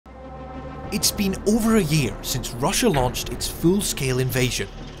It's been over a year since Russia launched its full-scale invasion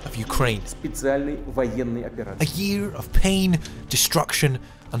of Ukraine. A year of pain, destruction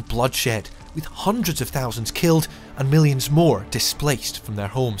and bloodshed, with hundreds of thousands killed and millions more displaced from their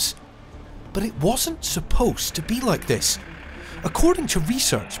homes. But it wasn't supposed to be like this. According to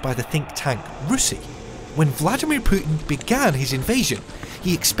research by the think tank RUSI, when Vladimir Putin began his invasion,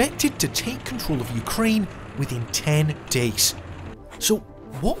 he expected to take control of Ukraine within 10 days. So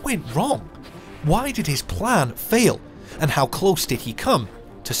what went wrong? Why did his plan fail? And how close did he come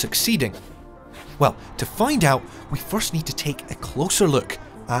to succeeding? Well, to find out, we first need to take a closer look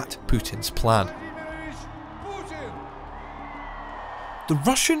at Putin's plan. The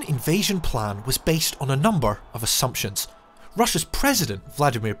Russian invasion plan was based on a number of assumptions. Russia's president,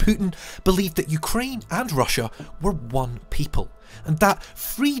 Vladimir Putin, believed that Ukraine and Russia were one people, and that,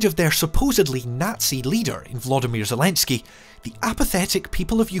 freed of their supposedly Nazi leader in Vladimir Zelensky, the apathetic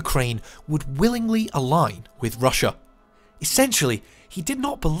people of Ukraine would willingly align with Russia. Essentially, he did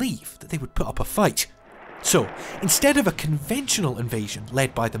not believe that they would put up a fight. So, instead of a conventional invasion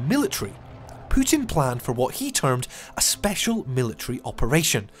led by the military, Putin planned for what he termed a special military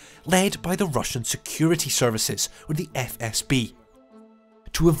operation, led by the Russian security services, or the FSB.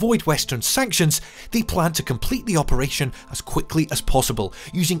 To avoid Western sanctions, they planned to complete the operation as quickly as possible,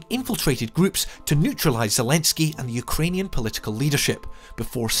 using infiltrated groups to neutralise Zelensky and the Ukrainian political leadership,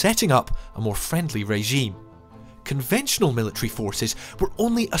 before setting up a more friendly regime. Conventional military forces were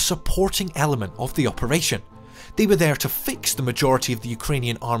only a supporting element of the operation. They were there to fix the majority of the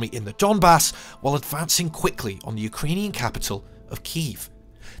Ukrainian army in the Donbass while advancing quickly on the Ukrainian capital of Kyiv.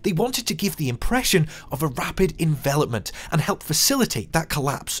 They wanted to give the impression of a rapid envelopment and help facilitate that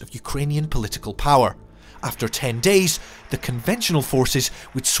collapse of Ukrainian political power. After 10 days, the conventional forces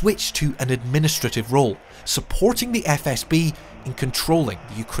would switch to an administrative role, supporting the FSB in controlling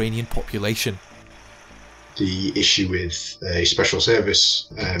the Ukrainian population. The issue with a special service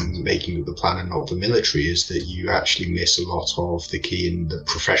making the plan and not the military is that you actually miss a lot of the key in the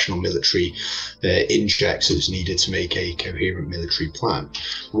professional military injects that's needed to make a coherent military plan.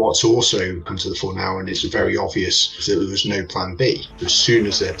 What's also come to the fore now, and it's very obvious, is that there was no plan B. As soon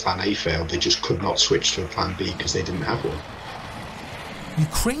as their plan A failed, they just could not switch to a plan B because they didn't have one.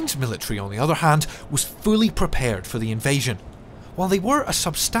 Ukraine's military, on the other hand, was fully prepared for the invasion. While they were a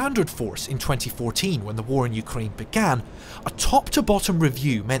substandard force in 2014 when the war in Ukraine began, a top-to-bottom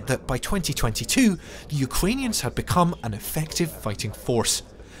review meant that by 2022, the Ukrainians had become an effective fighting force.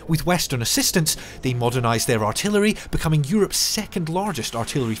 With Western assistance, they modernised their artillery, becoming Europe's second largest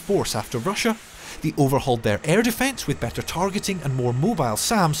artillery force after Russia. They overhauled their air defence with better targeting and more mobile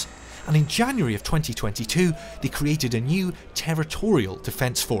SAMs. And in January of 2022, they created a new territorial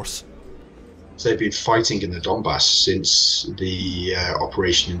defence force. So they've been fighting in the Donbass since the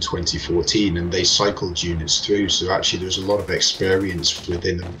operation in 2014, and they cycled units through. So actually there's a lot of experience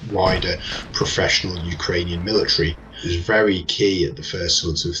within the wider professional Ukrainian military. It was very key at the first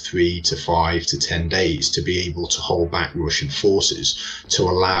sort of 3 to 5 to 10 days to be able to hold back Russian forces, to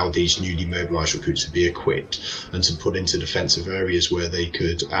allow these newly mobilised recruits to be equipped and to put into defensive areas where they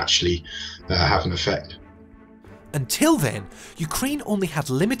could actually have an effect. Until then, Ukraine only had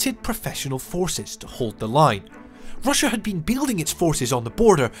limited professional forces to hold the line. Russia had been building its forces on the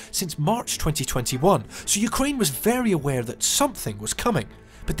border since March 2021, so Ukraine was very aware that something was coming,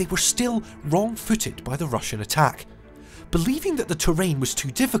 but they were still wrong-footed by the Russian attack. Believing that the terrain was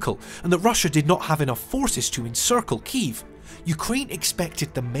too difficult and that Russia did not have enough forces to encircle Kyiv, Ukraine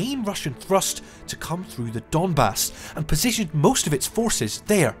expected the main Russian thrust to come through the Donbass and positioned most of its forces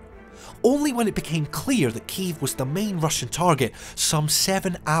there. Only when it became clear that Kyiv was the main Russian target, some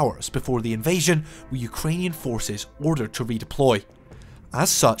 7 hours before the invasion, were Ukrainian forces ordered to redeploy.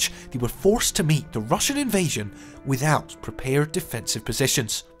 As such, they were forced to meet the Russian invasion without prepared defensive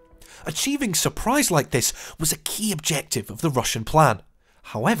positions. Achieving surprise like this was a key objective of the Russian plan.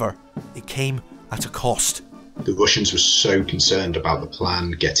 However, it came at a cost. The Russians were so concerned about the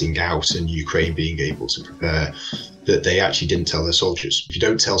plan getting out and Ukraine being able to prepare that they actually didn't tell their soldiers. If you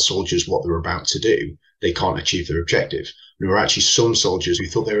don't tell soldiers what they're about to do, they can't achieve their objective. There were actually some soldiers who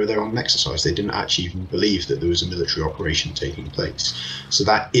thought they were there on an exercise. They didn't actually even believe that there was a military operation taking place. So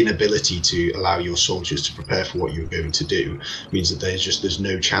that inability to allow your soldiers to prepare for what you're going to do means that there's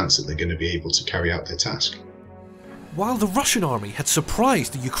no chance that they're going to be able to carry out their task. While the Russian army had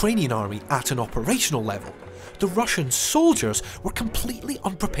surprised the Ukrainian army at an operational level, the Russian soldiers were completely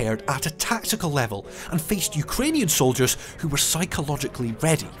unprepared at a tactical level and faced Ukrainian soldiers who were psychologically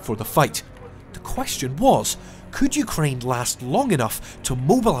ready for the fight. The question was, could Ukraine last long enough to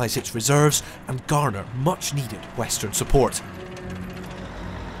mobilise its reserves and garner much needed Western support?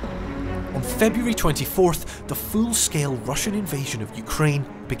 On February 24th, the full-scale Russian invasion of Ukraine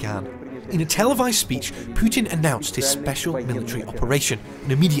began. In a televised speech, Putin announced his special military operation,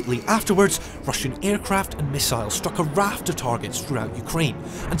 and immediately afterwards, Russian aircraft and missiles struck a raft of targets throughout Ukraine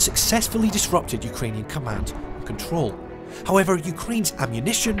and successfully disrupted Ukrainian command and control. However, Ukraine's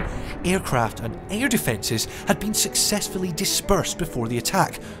ammunition, aircraft and air defences had been successfully dispersed before the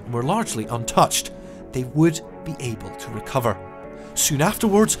attack and were largely untouched. They would be able to recover. Soon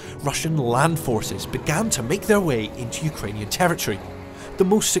afterwards, Russian land forces began to make their way into Ukrainian territory. The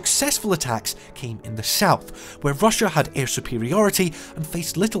most successful attacks came in the south, where Russia had air superiority and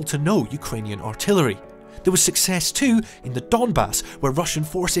faced little to no Ukrainian artillery. There was success too in the Donbass, where Russian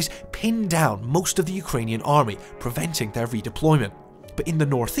forces pinned down most of the Ukrainian army, preventing their redeployment. But in the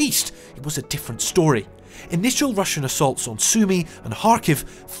northeast, it was a different story. Initial Russian assaults on Sumy and Kharkiv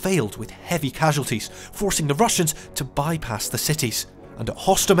failed with heavy casualties, forcing the Russians to bypass the cities. And at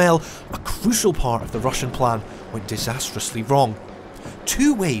Hostomel, a crucial part of the Russian plan went disastrously wrong.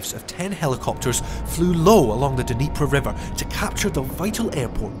 2 waves of 10 helicopters flew low along the Dnieper River to capture the vital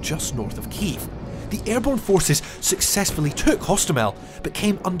airport just north of Kyiv. The airborne forces successfully took Hostomel, but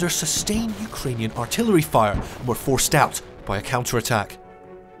came under sustained Ukrainian artillery fire and were forced out by a counterattack.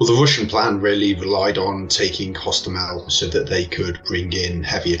 Well, the Russian plan really relied on taking Hostomel so that they could bring in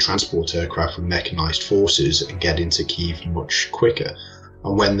heavier transport aircraft with mechanised forces and get into Kyiv much quicker.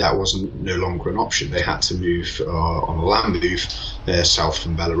 And when that wasn't no longer an option, they had to move on a land move south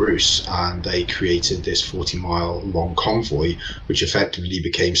from Belarus, and they created this 40-mile long convoy, which effectively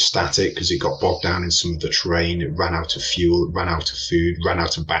became static because it got bogged down in some of the terrain. It ran out of fuel, it ran out of food, ran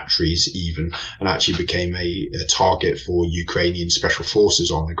out of batteries even, and actually became a target for Ukrainian special forces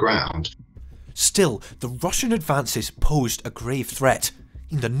on the ground. Still, the Russian advances posed a grave threat.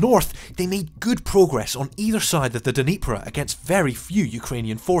 In the north, they made good progress on either side of the Dnieper against very few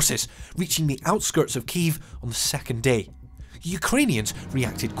Ukrainian forces, reaching the outskirts of Kyiv on the second day. Ukrainians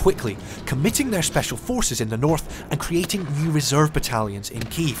reacted quickly, committing their special forces in the north and creating new reserve battalions in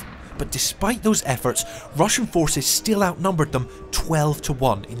Kyiv. But despite those efforts, Russian forces still outnumbered them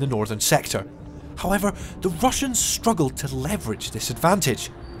 12-1 in the northern sector. However, the Russians struggled to leverage this advantage.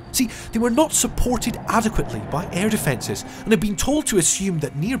 See, they were not supported adequately by air defences and had been told to assume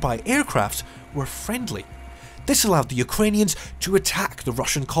that nearby aircraft were friendly. This allowed the Ukrainians to attack the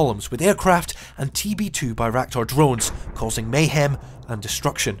Russian columns with aircraft and TB2 Bayraktar drones, causing mayhem and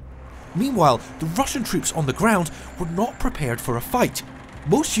destruction. Meanwhile, the Russian troops on the ground were not prepared for a fight.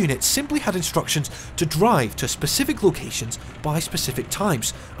 Most units simply had instructions to drive to specific locations by specific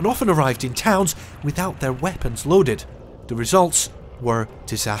times and often arrived in towns without their weapons loaded. The results were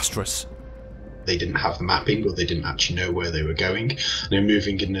disastrous. They didn't have the mapping, or they didn't actually know where they were going. They were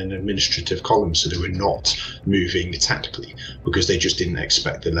moving in an administrative column, so they were not moving tactically because they just didn't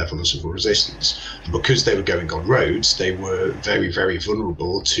expect the levels of resistance. And because they were going on roads, they were very, very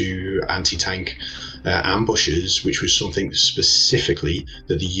vulnerable to anti-tank ambushes, which was something specifically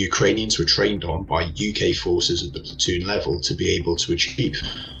that the Ukrainians were trained on by UK forces at the platoon level to be able to achieve.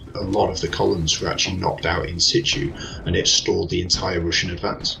 A lot of the columns were actually knocked out in situ, and it stalled the entire Russian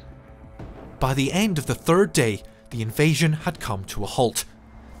advance. By the end of the third day, the invasion had come to a halt.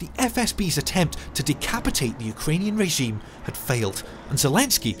 The FSB's attempt to decapitate the Ukrainian regime had failed, and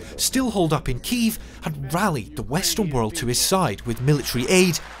Zelensky, still holed up in Kyiv, had rallied the Western world to his side with military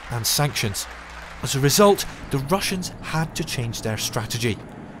aid and sanctions. As a result, the Russians had to change their strategy.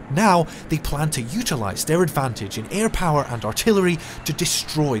 Now, they plan to utilise their advantage in air power and artillery to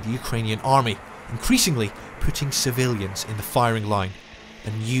destroy the Ukrainian army, increasingly putting civilians in the firing line. A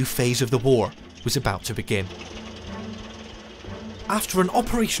new phase of the war was about to begin. After an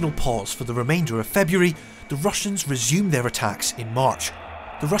operational pause for the remainder of February, the Russians resumed their attacks in March.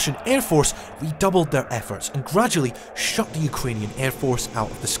 The Russian Air Force redoubled their efforts and gradually shut the Ukrainian Air Force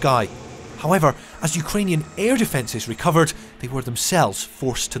out of the sky. However, as Ukrainian air defences recovered, they were themselves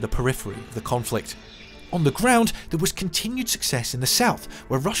forced to the periphery of the conflict. On the ground, there was continued success in the south,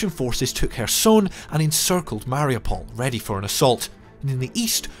 where Russian forces took Kherson and encircled Mariupol, ready for an assault. And in the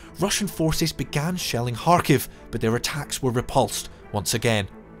east, Russian forces began shelling Kharkiv, but their attacks were repulsed once again.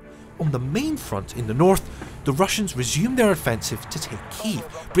 On the main front in the north, the Russians resumed their offensive to take Kyiv,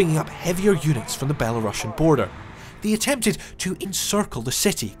 bringing up heavier units from the Belarusian border. They attempted to encircle the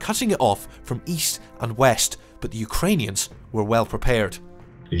city, cutting it off from east and west, but the Ukrainians were well prepared.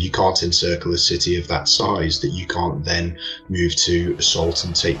 If you can't encircle a city of that size, that you can't then move to assault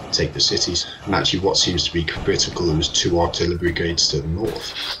and take the cities. And actually what seems to be critical, there was 2 artillery brigades to the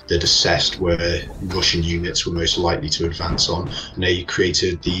north that assessed where Russian units were most likely to advance on, and they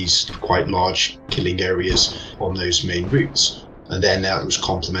created these quite large killing areas on those main routes. And then that was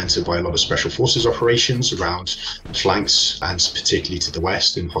complemented by a lot of special forces operations around the flanks, and particularly to the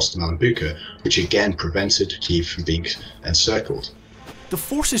west in Hostomel and Bucha, which again prevented Kyiv from being encircled. The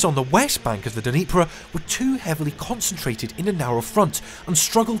forces on the west bank of the Dnipro were too heavily concentrated in a narrow front and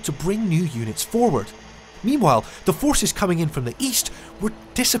struggled to bring new units forward. Meanwhile, the forces coming in from the east were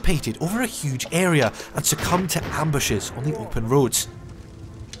dissipated over a huge area and succumbed to ambushes on the open roads.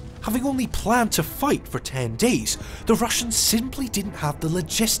 Having only planned to fight for 10 days, the Russians simply didn't have the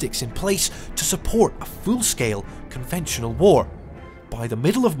logistics in place to support a full-scale conventional war. By the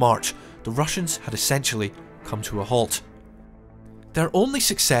middle of March, the Russians had essentially come to a halt. Their only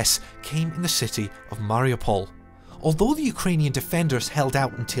success came in the city of Mariupol. Although the Ukrainian defenders held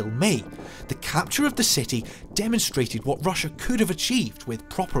out until May, the capture of the city demonstrated what Russia could have achieved with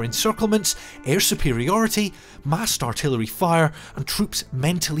proper encirclements, air superiority, massed artillery fire, and troops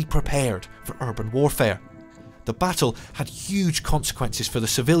mentally prepared for urban warfare. The battle had huge consequences for the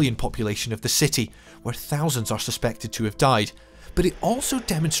civilian population of the city, where thousands are suspected to have died, but it also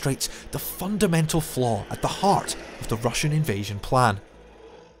demonstrates the fundamental flaw at the heart of the Russian invasion plan.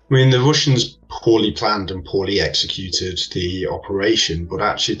 I mean, the Russians poorly planned and poorly executed the operation, but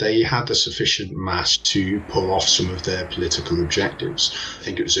actually they had the sufficient mass to pull off some of their political objectives. I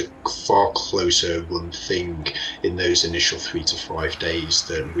think it was a far closer run thing in those initial 3 to 5 days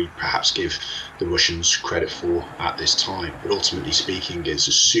than we perhaps give the Russians credit for at this time. But ultimately speaking, it's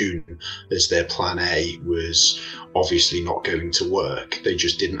as soon as their plan A was obviously not going to work, they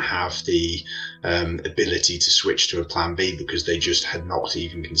just didn't have the ability to switch to a plan B because they just had not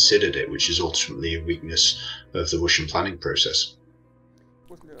even considered it, which is ultimately a weakness of the Russian planning process.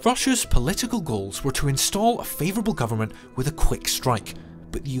 Russia's political goals were to install a favourable government with a quick strike,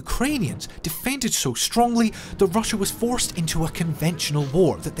 but the Ukrainians defended so strongly that Russia was forced into a conventional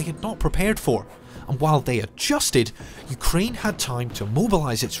war that they had not prepared for. And while they adjusted, Ukraine had time to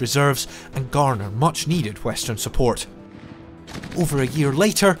mobilise its reserves and garner much needed Western support. Over a year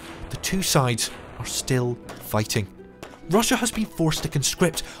later, the two sides are still fighting. Russia has been forced to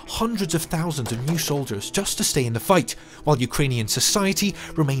conscript hundreds of thousands of new soldiers just to stay in the fight, while Ukrainian society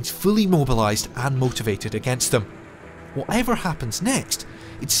remains fully mobilised and motivated against them. Whatever happens next,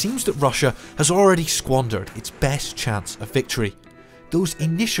 it seems that Russia has already squandered its best chance of victory. Those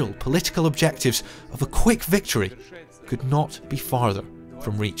initial political objectives of a quick victory could not be farther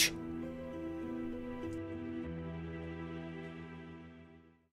from reach.